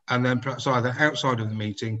law, and then perhaps either outside of the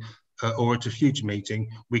meeting or at a future meeting,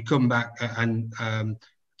 we come back and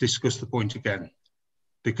discuss the point again.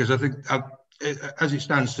 Because I think, as it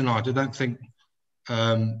stands tonight, I don't think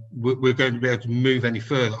we're going to be able to move any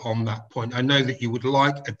further on that point. I know that you would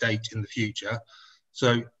like a date in the future.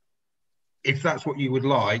 So if that's what you would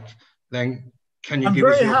like, then can you give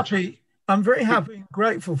us... I'm very happy and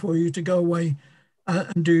grateful for you to go away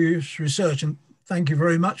and do your research, and thank you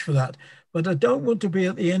very much for that. But I don't want to be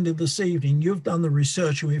at the end of this evening. You've done the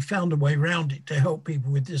research and we've found a way around it to help people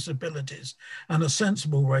with disabilities, and a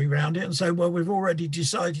sensible way around it, and say, well, we've already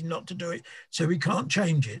decided not to do it, so we can't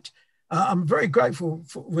change it. I'm very grateful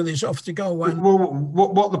for this offer to go away. Well,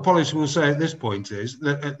 what the policy will say at this point is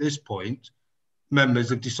that at this point, members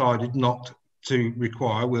have decided not to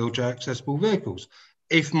require wheelchair accessible vehicles.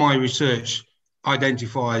 If my research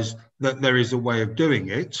identifies that there is a way of doing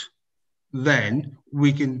it, then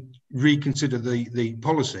we can reconsider the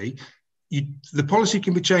policy. The policy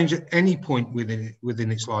can be changed at any point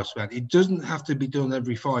within its lifespan. It doesn't have to be done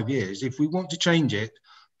every 5 years. If we want to change it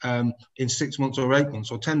in 6 months or 8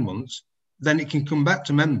 months or 10 months, then it can come back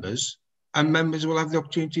to members, and members will have the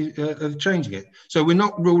opportunity of changing it. So we're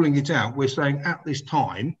not ruling it out. We're saying at this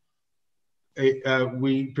time,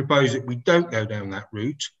 we propose that we don't go down that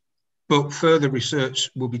route, but further research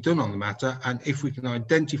will be done on the matter. And if we can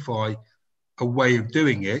identify a way of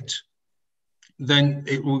doing it, then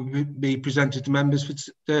it will be presented to members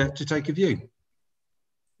to take a view.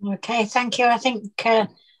 Okay, thank you. I think,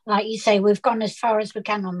 like you say, we've gone as far as we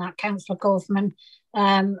can on that, Councillor Kaufman.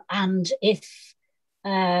 And if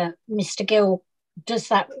Mr. Gill does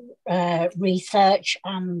that research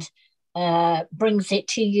and brings it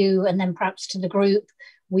to you and then perhaps to the group,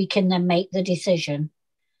 we can then make the decision.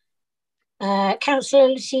 Councillor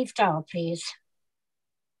Lateef Dar, please.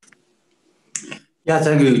 Yeah,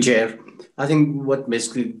 thank you, Chair. I think what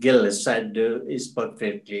Mr. Gill has said is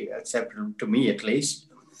perfectly acceptable to me, at least.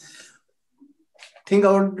 I think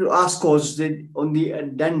I want to ask was that on the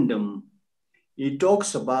addendum, he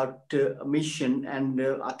talks about emission and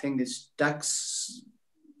I think it's tax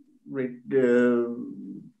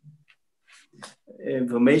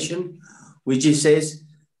information, which he says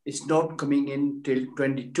it's not coming in till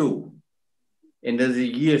 22, in another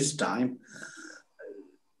year's time.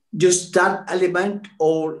 Just that element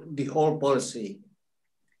or the whole policy?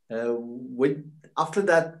 After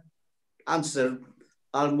that answer,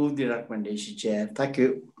 I'll move the recommendation, Chair. Thank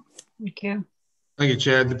you. Thank you. Thank you,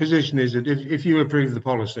 Chair. The position is that if you approve the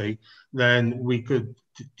policy, then we could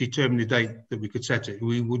determine the date that we could set it.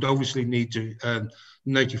 We would obviously need to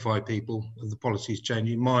notify people of the policies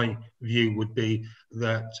changing. My view would be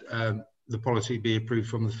that the policy be approved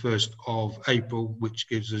from the 1st of April, which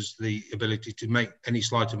gives us the ability to make any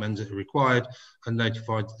slight amendments that are required and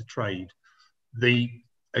notify the trade. The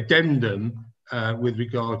addendum with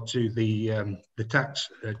regard to the tax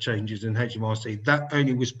changes in HMRC, that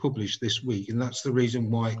only was published this week, and that's the reason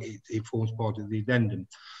why it forms part of the addendum.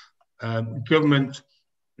 Government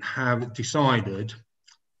have decided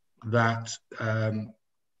that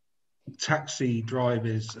taxi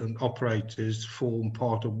drivers and operators form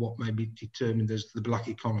part of what may be determined as the black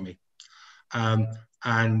economy.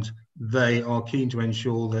 And they are keen to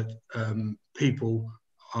ensure that people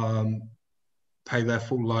pay their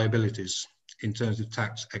full liabilities in terms of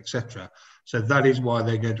tax, etc. So that is why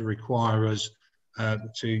they're going to require us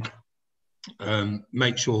to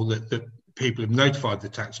make sure that people have notified the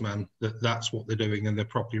taxman that that's what they're doing and they're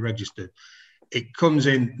properly registered. It comes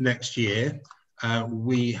in next year.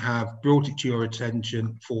 We have brought it to your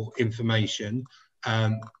attention for information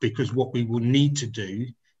because what we will need to do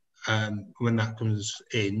when that comes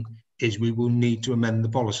in is we will need to amend the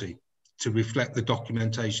policy to reflect the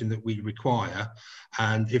documentation that we require.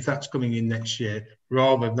 And if that's coming in next year,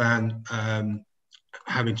 rather than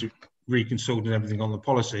having to reconsult and everything on the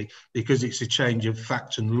policy, because it's a change of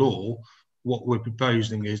fact and law, what we're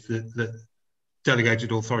proposing is that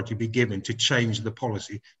delegated authority be given to change the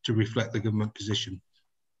policy to reflect the government position.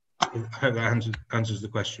 I hope that answers the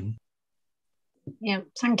question. Yeah,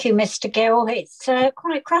 thank you, Mr. Gill. It's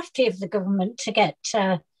quite crafty of the government to get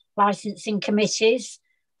licensing committees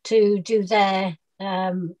to do their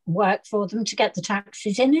work for them to get the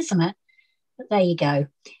taxes in, isn't it? But there you go.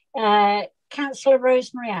 Councillor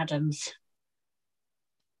Rosemary Adams.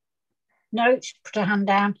 No, put her hand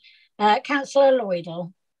down. Councillor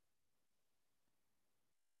Lloydell.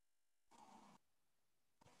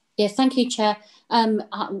 Yeah, thank you, Chair.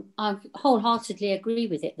 I wholeheartedly agree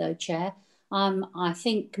with it, though, Chair. I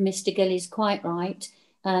think Mr. Gill is quite right.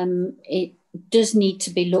 does need to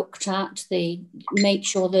be looked at. Make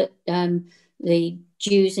sure that the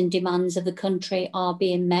dues and demands of the country are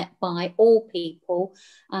being met by all people,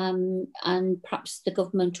 and perhaps the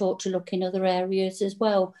government ought to look in other areas as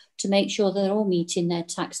well to make sure they're all meeting their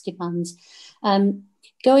tax demands.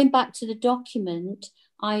 Going back to the document,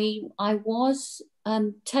 I was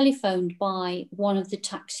telephoned by one of the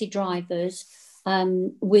taxi drivers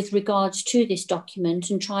with regards to this document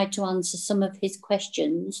and tried to answer some of his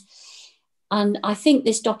questions. And I think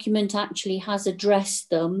this document actually has addressed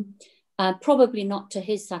them, probably not to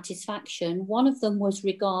his satisfaction. One of them was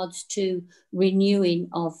regards to renewing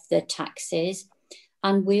of the taxes.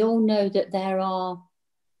 And we all know that there are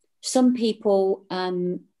some people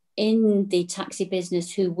in the taxi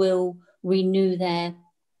business who will renew their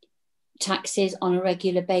taxes on a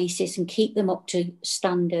regular basis and keep them up to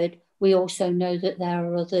standard. We also know that there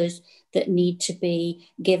are others that need to be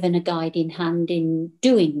given a guiding hand in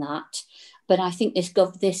doing that. But I think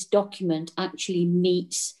this document actually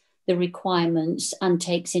meets the requirements and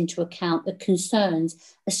takes into account the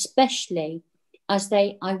concerns, especially as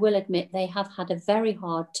I will admit, they have had a very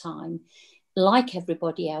hard time, like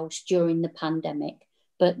everybody else, during the pandemic.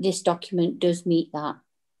 But this document does meet that.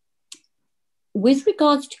 With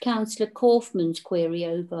regards to Councillor Kaufman's query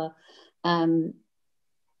over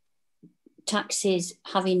taxis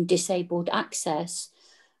having disabled access,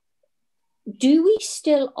 do we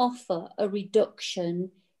still offer a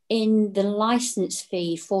reduction in the licence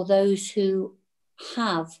fee for those who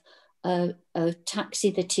have a taxi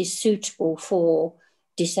that is suitable for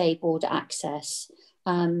disabled access?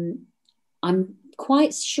 I'm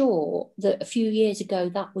quite sure that a few years ago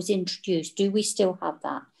that was introduced. Do we still have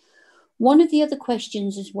that? One of the other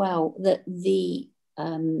questions as well that the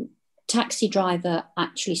taxi driver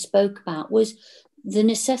actually spoke about was the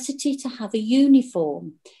necessity to have a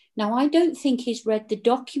uniform. Now, I don't think he's read the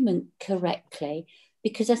document correctly,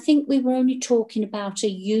 because I think we were only talking about a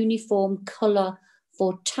uniform colour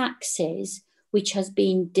for taxis, which has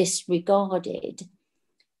been disregarded.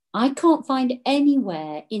 I can't find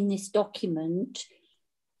anywhere in this document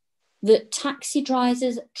that taxi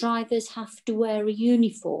drivers have to wear a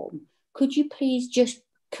uniform. Could you please just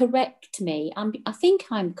correct me? I think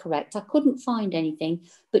I'm correct. I couldn't find anything,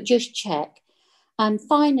 but just check. And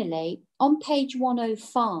finally, on page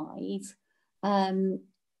 105,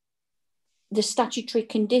 the statutory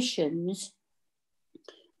conditions,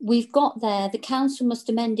 we've got there, the council must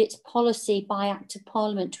amend its policy by Act of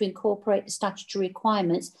Parliament to incorporate the statutory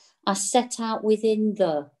requirements as set out within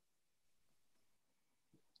the,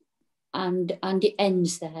 and it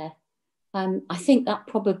ends there. I think that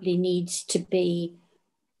probably needs to be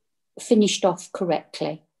finished off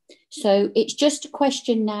correctly. So it's just a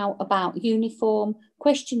question now about uniform,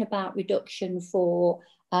 question about reduction for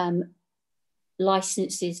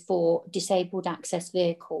licences for disabled access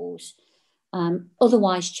vehicles.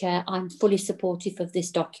 Otherwise, Chair, I'm fully supportive of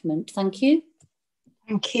this document. Thank you.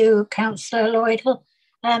 Thank you, Councillor Lloydell.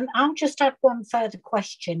 I'll just add one further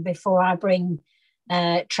question before I bring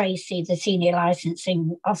Tracy, the Senior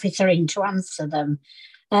Licensing Officer, in to answer them.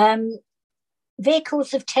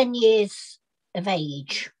 Vehicles of 10 years of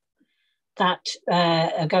age that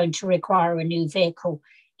are going to require a new vehicle,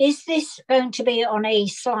 is this going to be on a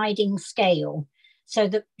sliding scale? So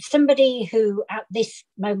that somebody who at this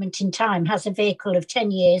moment in time has a vehicle of 10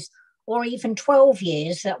 years or even 12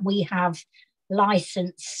 years that we have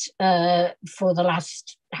licensed for the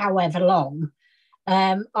last however long,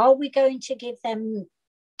 are we going to give them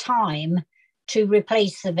time to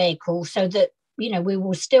replace the vehicle so that, you know, we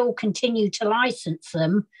will still continue to license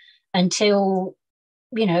them until,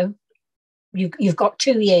 you know, you've got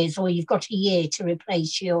 2 years or you've got a year to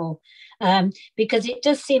replace your, because it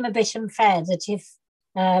does seem a bit unfair that if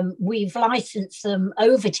we've licensed them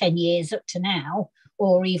over 10 years up to now,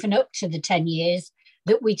 or even up to the 10 years,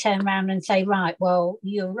 that we turn around and say, right, well,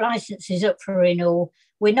 your license is up for renewal.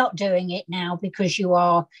 We're not doing it now because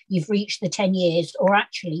you've reached the 10 years, or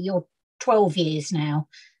actually you're 12 years now,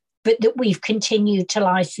 but that we've continued to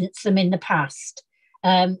license them in the past.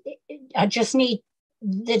 I just need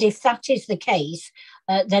that if that is the case,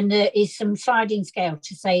 then there is some sliding scale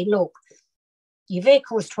to say, look, your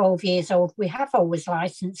vehicle's 12 years old. We have always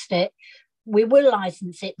licensed it. We will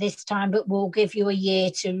license it this time, but we'll give you a year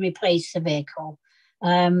to replace the vehicle.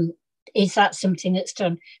 Is that something that's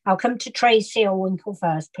done? I'll come to Tracy Allwinkle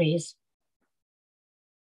first, please.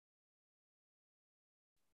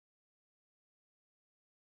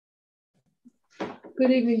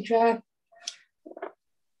 Good evening, Chair.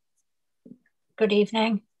 Good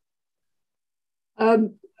evening.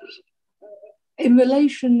 In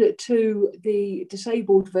relation to the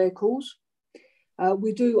disabled vehicles,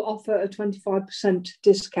 We do offer a 25%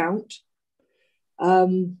 discount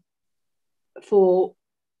for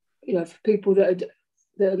people that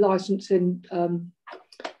are licensing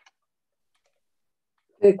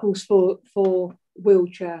vehicles for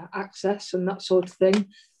wheelchair access and that sort of thing.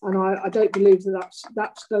 And I don't believe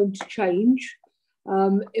that's going to change.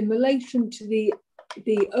 In relation to the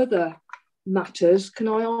other matters, can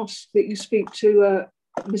I ask that you speak to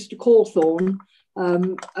Mr. Cawthorne,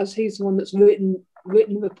 as he's the one that's written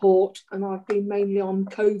the report, and I've been mainly on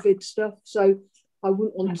COVID stuff, so I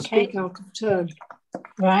wouldn't want to speak out of turn.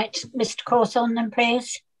 Right, Mr. Cawthorne then,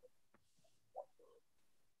 please.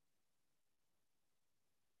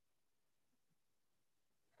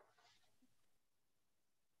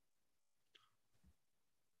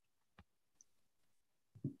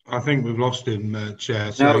 I think we've lost him,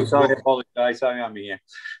 Chair. So no, sorry, I apologise. I am here.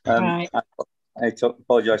 Right. I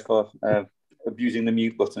apologise for abusing the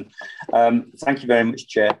mute button. Thank you very much,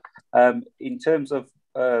 Chair. In terms of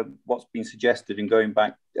what's been suggested and going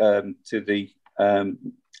back to the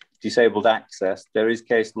disabled access, there is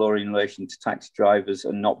case law in relation to taxi drivers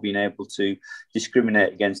and not being able to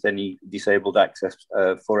discriminate against any disabled access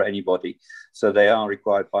for anybody. So they are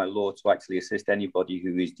required by law to actually assist anybody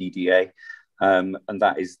who is DDA. And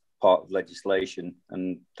that is part of legislation,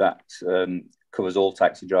 and that covers all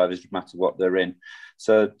taxi drivers, no matter what they're in.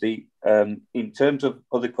 So in terms of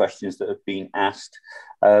other questions that have been asked,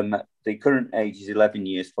 the current age is 11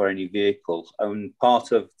 years for any vehicle. And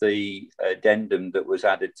part of the addendum that was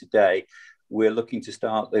added today, we're looking to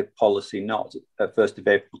start the policy not at 1st of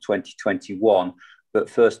April 2021, but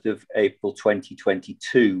 1st of April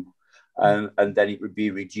 2022, and then it would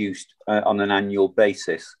be reduced on an annual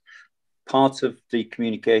basis. Part of the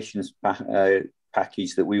communications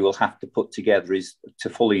package that we will have to put together is to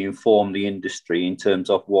fully inform the industry in terms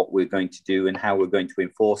of what we're going to do and how we're going to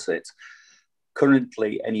enforce it.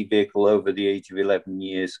 Currently, any vehicle over the age of 11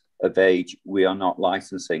 years of age, we are not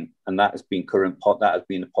licensing, and that has been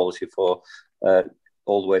the policy for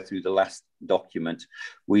all the way through the last document.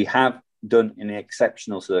 We have done, in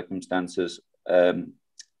exceptional circumstances,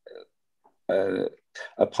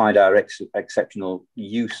 applied our exceptional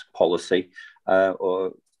use policy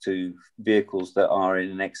or to vehicles that are in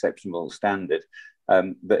an exceptional standard.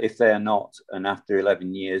 But if they are not, and after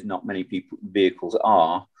 11 years, not many vehicles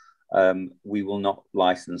are, we will not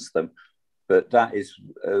license them. But that is,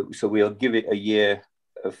 so we'll give it a year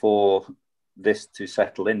for this to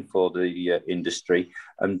settle in for the industry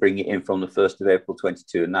and bring it in from the 1st of April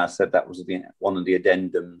 22. And as I said, that was one of the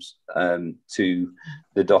addendums to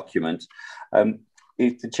the document.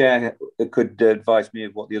 If the Chair could advise me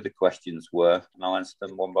of what the other questions were, and I'll answer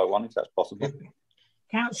them one by one, if that's possible.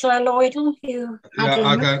 Councillor Lloydell,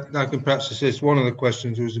 I can perhaps assist. One of the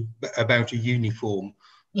questions was about a uniform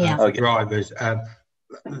for drivers.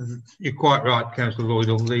 You're quite right, Councillor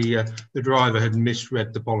Lloydell. The driver had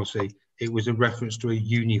misread the policy. It was a reference to a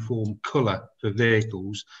uniform colour for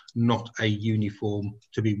vehicles, not a uniform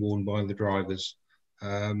to be worn by the drivers.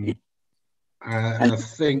 And I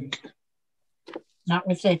think... That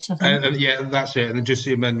was it, I think. Yeah, that's it. And then just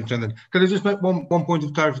the amendment. And then, can I just make one point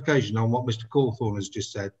of clarification on what Mr. Cawthorne has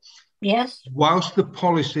just said? Yes. Whilst the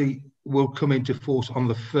policy will come into force on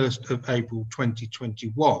the 1st of April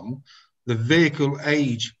 2021, the vehicle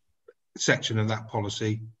age section of that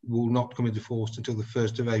policy will not come into force until the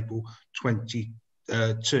 1st of April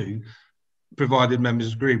 2022, provided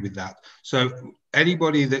members agree with that. So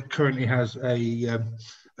anybody that currently has a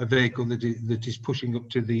vehicle that is pushing up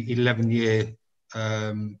to the 11-year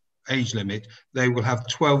age limit, they will have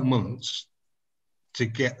 12 months to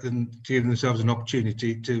give themselves an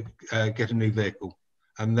opportunity to get a new vehicle.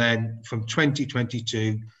 And then from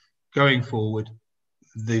 2022 going forward,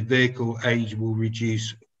 the vehicle age will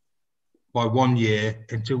reduce by 1 year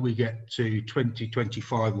until we get to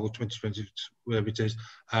 2025 or 2020, whatever it is,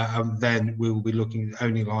 and then we will be looking at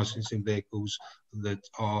only licensing vehicles that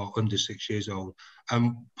are under 6 years old.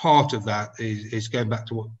 And part of that is going back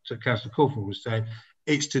to what Councillor Cawthorne was saying.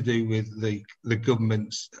 It's to do with the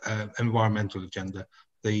government's environmental agenda,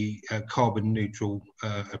 the carbon neutral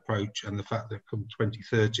approach, and the fact that come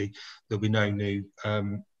 2030 there'll be no new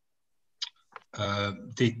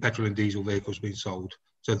petrol and diesel vehicles being sold.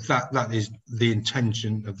 So that is the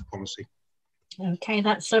intention of the policy. Okay,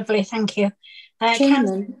 that's lovely. Thank you.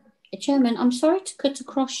 Chairman, I'm sorry to cut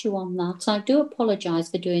across you on that. I do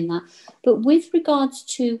apologise for doing that. But with regards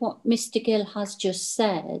to what Mr. Gill has just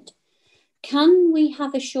said, can we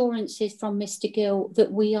have assurances from Mr. Gill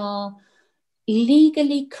that we are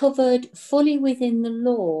legally covered fully within the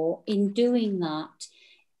law in doing that,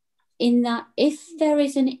 in that if there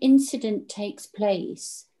is an incident takes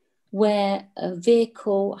place, where a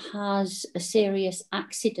vehicle has a serious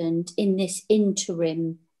accident in this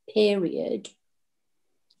interim period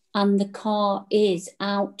and the car is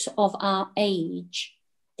out of our age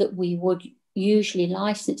that we would usually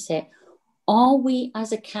license it, are we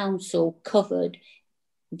as a council covered?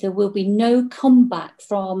 There will be no comeback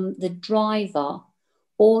from the driver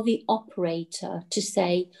or the operator to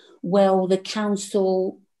say, well, the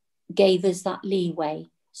council gave us that leeway.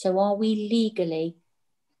 So are we legally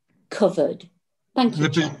covered? Thank you,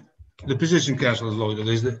 Chair. The position, Councillor Lloyd,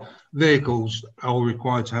 is that vehicles are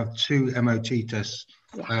required to have 2 MOT tests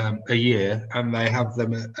a year, and they have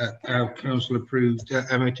them at our council-approved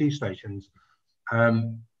MOT stations.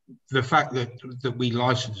 The fact that we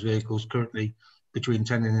license vehicles currently between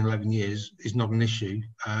 10 and 11 years is not an issue.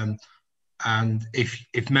 And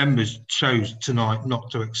if members chose tonight not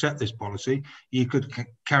to accept this policy, you could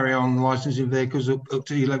carry on licensing vehicles up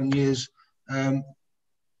to 11 years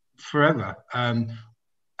forever.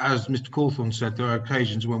 As Mr. Cawthorne said, there are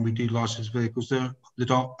occasions when we do license vehicles that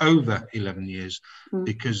are over 11 years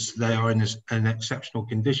because they are in an exceptional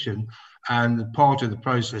condition. And part of the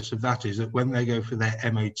process of that is that when they go for their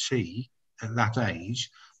MOT at that age,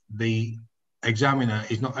 the examiner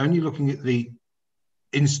is not only looking at the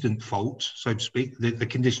instant fault, so to speak, the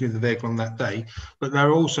condition of the vehicle on that day, but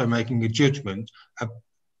they're also making a judgment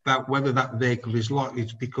about whether that vehicle is likely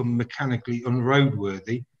to become mechanically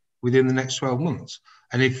unroadworthy within the next 12 months.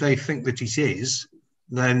 And if they think that it is,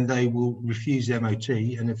 then they will refuse the MOT,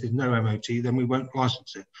 and if there's no MOT, then we won't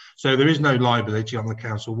license it. So there is no liability on the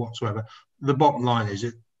council whatsoever. The bottom line is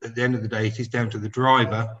that at the end of the day, it is down to the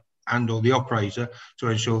driver and or the operator to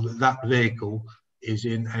ensure that that vehicle is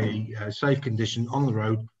in a safe condition on the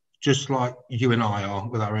road, just like you and I are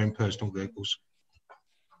with our own personal vehicles.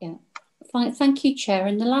 Yeah, fine. Thank you, Chair.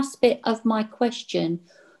 And the last bit of my question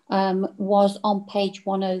was on page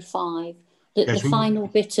 105, that the final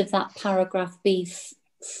bit of that paragraph be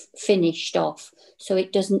finished off, so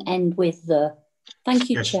it doesn't end with the. Thank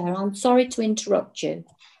you, Chair. I'm sorry to interrupt you.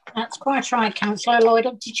 That's quite right, Councillor Lloyd.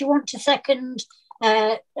 Did you want to second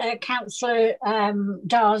Councillor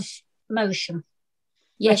Dar's motion?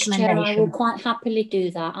 Yes, Chair, I will quite happily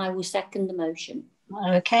do that. I will second the motion.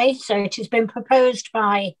 Okay, so it has been proposed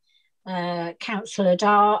by Councillor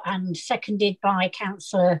Dar and seconded by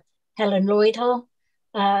Councillor Helen Lloydell.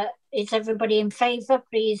 Is everybody in favour?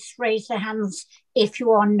 Please raise their hands if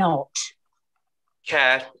you are not.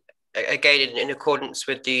 Chair, again, in accordance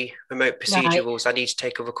with the remote procedure rules, I need to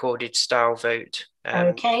take a recorded style vote.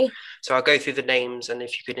 Okay. So I'll go through the names, and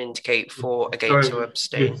if you can indicate for, against, or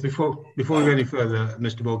abstain. Before we go any further,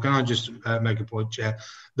 Mr. Ball, can I just make a point, Chair,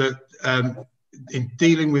 that in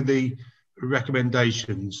dealing with the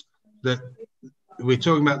recommendations, that we're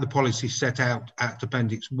talking about the policy set out at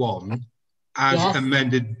Appendix 1 as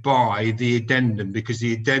amended by the addendum, because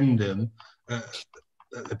the addendum,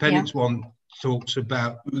 Appendix 1 talks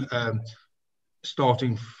about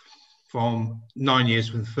starting from 9 years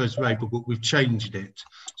from the 1st of April, but we've changed it.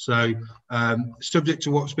 So subject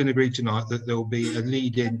to what's been agreed tonight, that there will be a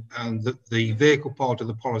lead-in and that the vehicle part of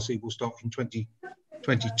the policy will start in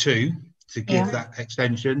 2022 to give that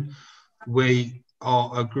extension. We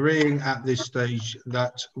are agreeing at this stage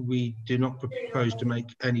that we do not propose to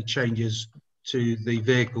make any changes to the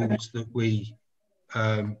vehicles that we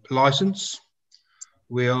license.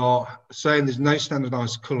 We are saying there's no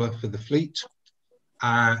standardised colour for the fleet,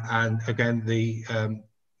 and again, the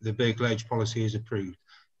vehicle age policy is approved.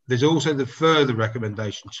 There's also the further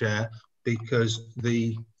recommendation, Chair, because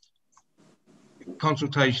the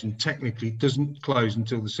consultation technically doesn't close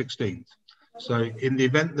until the 16th. So in the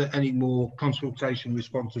event that any more consultation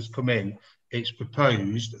responses come in, it's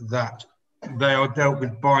proposed that they are dealt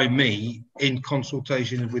with by me in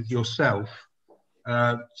consultation with yourself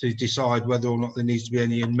to decide whether or not there needs to be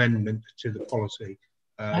any amendment to the policy.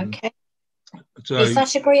 Okay. So, is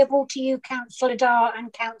that agreeable to you, Councillor Dar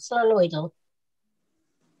and Councillor Lloydell?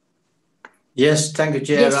 Yes, thank you,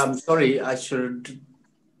 Chair. Yes. I'm sorry, I should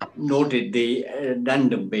have noted the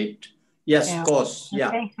addendum bit. Yes, of course. Yeah.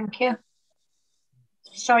 Okay, thank you.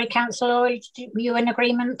 Sorry, Councillor Lloyd, were you in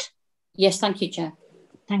agreement? Yes, thank you, Chair.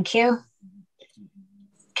 Thank you.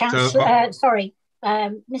 Councillor, sorry,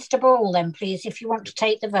 Mr. Ball, then, please, if you want to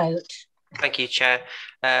take the vote. Thank you, Chair.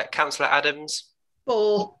 Councillor Adams.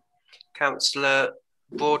 4. Councillor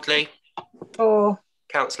Broadley. 4.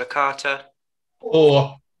 Councillor Carter.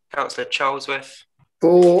 4. Councillor Charlesworth.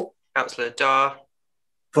 4. Councillor Dar.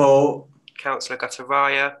 4. Councillor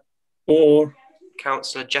Gattaraya. 4.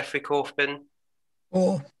 Councillor Jeffrey Corfin.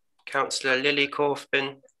 4. Councillor Lily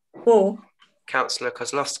Corfin. 4. Councillor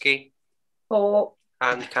Kozlowski. 4.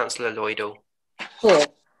 And Councillor Lloydell. 4.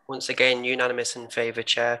 Once again, unanimous in favour,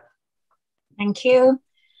 Chair. Thank you.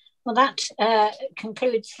 Well, that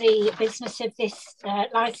concludes the business of this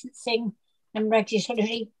licensing and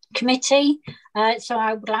regulatory committee. So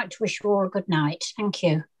I would like to wish you all a good night. Thank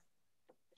you.